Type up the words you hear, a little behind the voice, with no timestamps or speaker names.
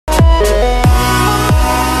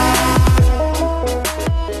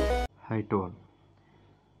Hi to all.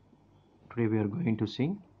 Today we are going to see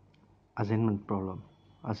assignment problem.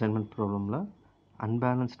 Assignment problemல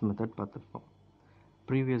unbalanced method பார்த்திருப்போம்.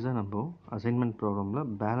 ப்ரீவியஸாக நம்ம assignment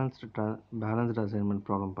ப்ராப்ளமில் balanced assignment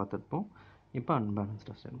problem பார்த்துருப்போம். இப்போ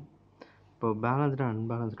unbalanced assignment. இப்போ balanced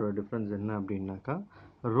அன்பேலன்ஸ்டோட difference என்ன அப்படின்னாக்கா,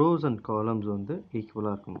 ரோஸ் அண்ட் காலம்ஸ் வந்து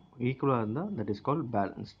ஈக்குவலாக இருக்கணும். ஈக்குவலாக இருந்தால் தட் இஸ் கால்ட்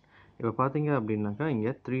பேலன்ஸ்ட். இப்போ பார்த்தீங்க அப்படின்னாக்கா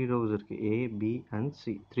இங்கே 3 rows இருக்குது, A, B and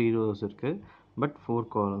C 3 rows இருக்குது. பட் 4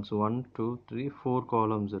 columns 1 2 3 4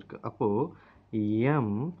 columns இருக்குது. அப்போது M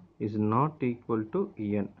is not equal to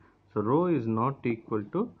N. So rho is not equal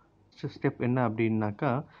to step என்ன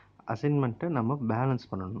அப்படின்னாக்கா, அசைன்மெண்ட்டை நம்ம பேலன்ஸ்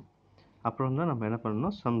பண்ணணும். அப்புறம் தான் நம்ம என்ன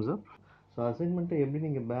பண்ணணும், சம்ஸ் அப். ஸோ அசைன்மெண்ட்டை எப்படி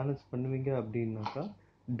நீங்கள் பேலன்ஸ் பண்ணுவீங்க அப்படின்னாக்கா,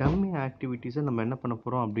 டம்மி ஆக்டிவிட்டீஸை நம்ம என்ன பண்ண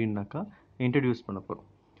போகிறோம் அப்படின்னாக்கா இன்ட்ரடியூஸ் பண்ண போகிறோம்.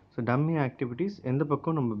 ஸோ டம்மி ஆக்டிவிட்டீஸ் எந்த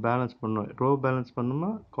பக்கம் நம்ம பேலன்ஸ் பண்ணணும், ரோ பேலன்ஸ்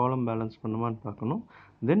பண்ணுமா காலம் பேலன்ஸ் பண்ணுமான்னு பார்க்கணும்.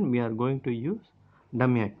 தென் we are going to use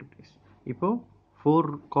dummy activities. இப்போது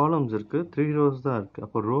 4 columns இருக்குது, 3 rows தான் இருக்குது.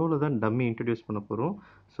 அப்போ ரோவில் தான் டம்மி இன்ட்ரடியூஸ் பண்ண போகிறோம்.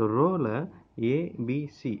 ஸோ ரோவில்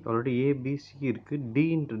ஏபிசி ஆல்ரெடி ஏபிசி இருக்குது,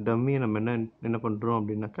 டின்ற டம்மியை நம்ம என்ன பண்ணுறோம்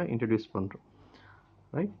அப்படின்னாக்கா இன்ட்ரடியூஸ் பண்ணுறோம்.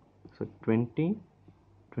 ரைட். ஸோ 20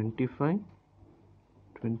 25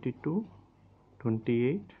 22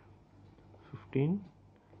 28 15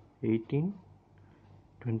 18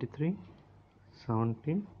 23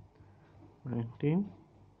 17 19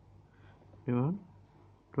 21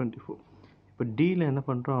 24. இப்போ டியில் என்ன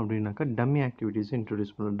பண்ணுறோம் அப்படின்னாக்கா டம்மி ஆக்டிவிட்டீஸை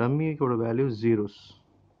இன்ட்ரடியூஸ் பண்ணுறோம். டம்மியோட வேல்யூ ஜீரோஸ்.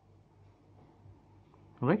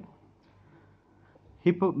 ரைட்.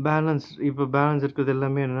 இப்போ பேலன்ஸ் இருக்கிறது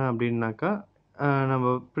எல்லாமே என்ன அப்படின்னாக்கா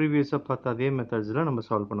நம்ம ப்ரீவியஸாக பார்த்த அதே மெத்தட்ஸில் நம்ம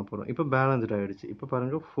சால்வ் பண்ண போகிறோம். இப்போ பேலன்ஸ்ட் ஆகிடுச்சு. இப்போ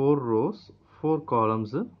பாருங்கள் 4 rows 4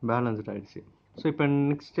 columns பேலன்ஸ்ட் ஆகிடுச்சு. ஸோ இப்போ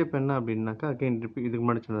நெக்ஸ்ட் ஸ்டெப் என்ன அப்படின்னாக்கா அகைன் இதுக்கு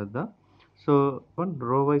முன்னாடி சொன்னது தான். So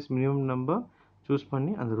rho wise minimum number choose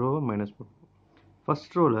பண்ணி அந்த ரோவை மைனஸ் பண்ணுவோம்.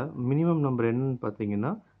 ஃபஸ்ட் ரோவில் மினிமம் நம்பர் என்னன்னு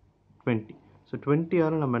பார்த்தீங்கன்னா 20. ஸோ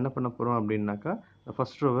 20 நம்ம என்ன பண்ண போகிறோம் அப்படின்னாக்கா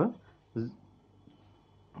ஃபஸ்ட் ரோவை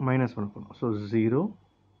மைனஸ் பண்ண போகிறோம். So 0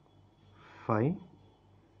 5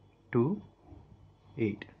 2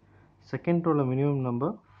 8. Second ரோவில் minimum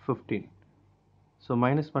number 15. So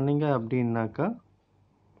minus பண்ணிங்க அப்படின்னாக்கா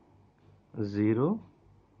 0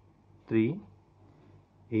 3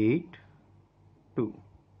 8 2.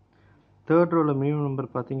 தேர்ட் ரோவில் மினிமம் நம்பர்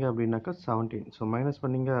பார்த்தீங்க அப்படின்னாக்கா 17. ஸோ மைனஸ்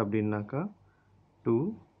பண்ணிங்க அப்படின்னாக்கா 2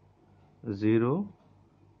 0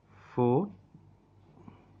 4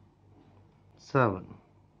 7.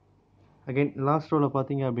 அகைன் லாஸ்ட் ரோவில்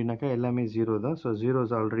பார்த்தீங்க அப்படின்னாக்கா எல்லாமே 0 தான். ஸோ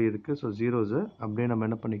ஜீரோஸ் ஆல்ரெடி இருக்குது. ஸோ ஜீரோஸை அப்படியே நம்ம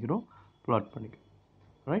என்ன பண்ணிக்கிறோம், ப்ளாட் பண்ணிக்கிறோம்.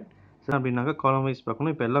 ரைட். ஸோ அப்படின்னாக்கா காலம் வைஸ்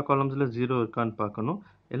பார்க்கணும். இப்போ எல்லா காலம்ஸில் 0 இருக்கான்னு பார்க்கணும்.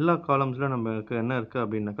 எல்லா காலம்ஸில் நமக்கு என்ன இருக்குது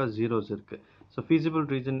அப்படின்னாக்கா ஜீரோஸ் இருக்குது. ஸோ ஃபீஸிபிள்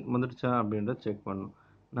ரீஜன் வந்துடுச்சா அப்படின்றத செக் பண்ணணும்.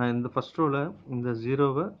 நான் இந்த ஃபஸ்ட் ரோவில் இந்த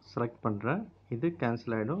 0வை செலக்ட் பண்ணுறேன். இது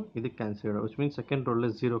கேன்சல் ஆகிடும், இது கேன்சல் ஆகிடும். விச் மீன்ஸ் செகண்ட் ரோவில்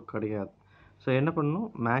 0 கிடையாது. ஸோ என்ன பண்ணணும்,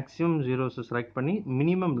 மேக்ஸிமம் ஜீரோஸை செலக்ட் பண்ணி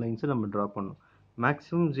மினிமம் லைன்ஸை நம்ம ட்ரா பண்ணணும்.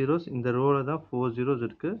 மேக்ஸிமம் ஜீரோஸ் இந்த ரோவில் தான் 4 zeros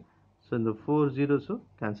இருக்குது. ஸோ இந்த 4 zeros-உம்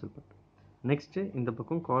கேன்சல் பண்ணுறேன். நெக்ஸ்ட்டு இந்த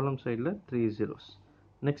பக்கம் காலம் சைடில் 3 zeros.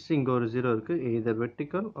 நெக்ஸ்ட் இங்கே ஒரு 0 இருக்குது. எய்தர்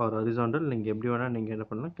வெர்டிக்கல் ஆர் ஹரிசாண்டல், நீங்கள் எப்படி வேணால் நீங்கள் என்ன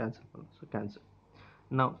பண்ணலாம், கேன்சல் பண்ணலாம். So cancel.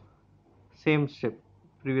 Now same step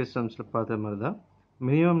previous சம்ஸில் பார்த்த மாதிரி தான்.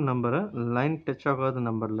 மினிமம் நம்பரை லைன் டச் ஆகாத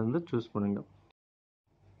நம்பர்லேருந்து சூஸ் பண்ணுங்கள்.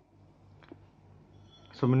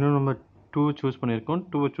 ஸோ மினிமம் நம்பர் 2 சூஸ் பண்ணியிருக்கோம்.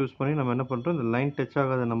 2 சூஸ் பண்ணி நம்ம என்ன பண்ணுறோம், இந்த லைன் டச்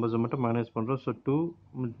ஆகாத நம்பர்ஸை மட்டும் மைனஸ் பண்ணுறோம். ஸோ 2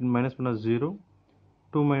 மைனஸ் பண்ணால் 0.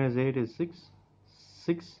 2 minus 8 is 6.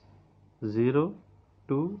 6 0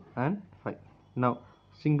 2 and 5. Now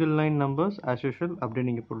single line numbers as usual அப்படியே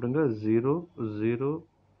நீங்கள் போட்டுங்க. 0 0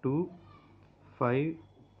 2 5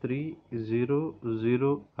 3 0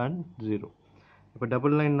 0 and 0. இப்போ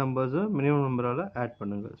டபுள் லைன் நம்பர்ஸை மினிமம் நம்பரால் ஆட்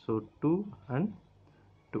பண்ணுங்கள். So 2 and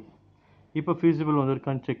 2. இப்போ ஃபீஸிபிள்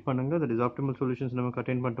வந்திருக்கான்னு செக் பண்ணுங்கள். தட் இஸ் ஆப்டிமல் சொல்யூஷன்ஸ் நமக்கு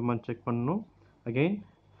அட்டைன் பண்ணிட்டோமான்னு செக் பண்ணணும். அகெயின்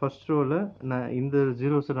ஃபர்ஸ்ட் ரோவில் நான் இந்த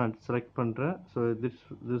ஜீரோஸை நான் செலக்ட் பண்ணுறேன். So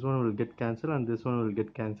this one will get cancel and this one will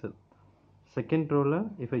get cancel. Second ரோவில்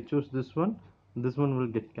if I choose this one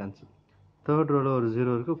will get cancel. Third ரோவில் ஒரு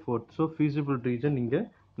 0 இருக்குது. Fourth. So feasible region இங்கே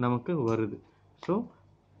நமக்கு வருது. So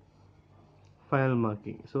final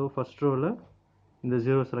marking. So first ரோவில் இந்த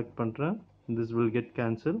 0 select பண்ணுறேன். this will get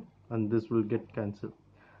cancel and this will get cancel.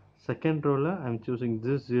 Second ரோவில் I am choosing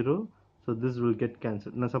this 0. So this will get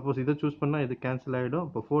cancelled. நான் suppose இதை choose பண்ணால் இது cancel ஆகிடும்.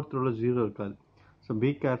 அப்போ ஃபோர்த் ரோவில் 0 இருக்காது. So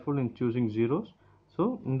be careful in choosing zeros. So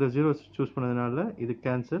இந்த 0 choose பண்ணதுனால இது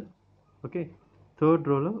கேன்சல். ஓகே. தேர்ட்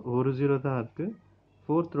ரோவில் ஒரு 0 தான் இருக்குது.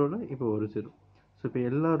 ஃபோர்த் ரோவில் இப்போ ஒரு 0. ஸோ இப்போ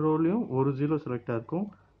எல்லா ரோலையும் ஒரு 0 செலக்ட் ஆகிருக்கும்.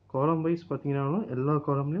 காலம் வைஸ் பார்த்தீங்கன்னாலும் எல்லா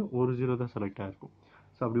காலம்லேயும் ஒரு 0 தான் செலக்ட் ஆகிருக்கும்.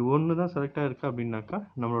 ஸோ அப்படி ஒன்று தான் செலக்ட் ஆகிருக்கு அப்படின்னாக்கா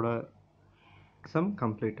நம்மளோட சம்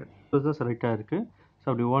கம்ப்ளீட்டட். தான் செலக்ட் ஆகிருக்கு. ஸோ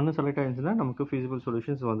அப்படி ஒன்று செலக்ட் ஆகிடுச்சுன்னா நமக்கு feasible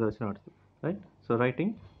சொல்யூஷன்ஸ் வந்துருச்சுன்னு அடுத்து, right? So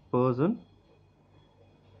writing person,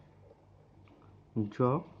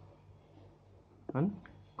 job and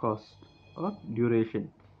cost or duration.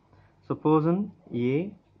 So person A,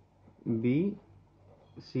 B,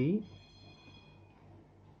 C,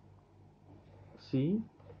 C,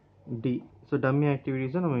 D. So dummy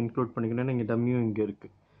ஆக்டிவிட்டீஸை நம்ம இன்க்ளூட் பண்ணிக்கணும், ஏன்னா இங்கே டம்மியும் இங்கே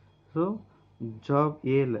இருக்குது. ஸோ ஜாப்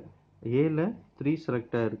ஏல 3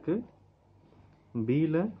 செலக்ட் ஆகிருக்கு,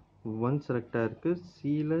 பியில் 1 செலக்ட் ஆகிருக்கு,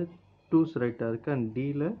 சியில் 2 செலக்ட் ஆகிருக்கு அண்ட்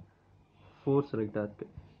டியில் 4 செலக்ட் ஆகிருக்கு.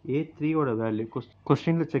 A3யோட வேல்யூ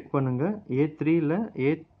கொஸ்டினில் செக் பண்ணுங்கள்.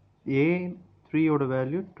 A3யோட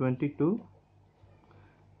value 22,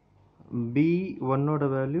 B1ஓட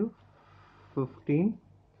value 15,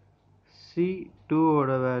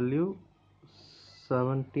 C2ஓட value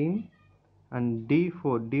 17 and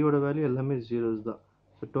டியோட value எல்லாமே ஜீரோஸ் தான்.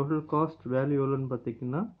 ஸோ டோட்டல் காஸ்ட் வேல்யூ எவ்வளோன்னு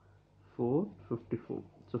பார்த்தீங்கன்னா 454.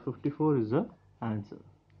 So 54 is the answer.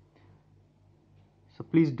 So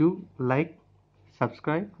please do like,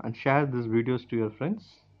 subscribe and share these videos to your friends.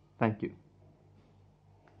 Thank you.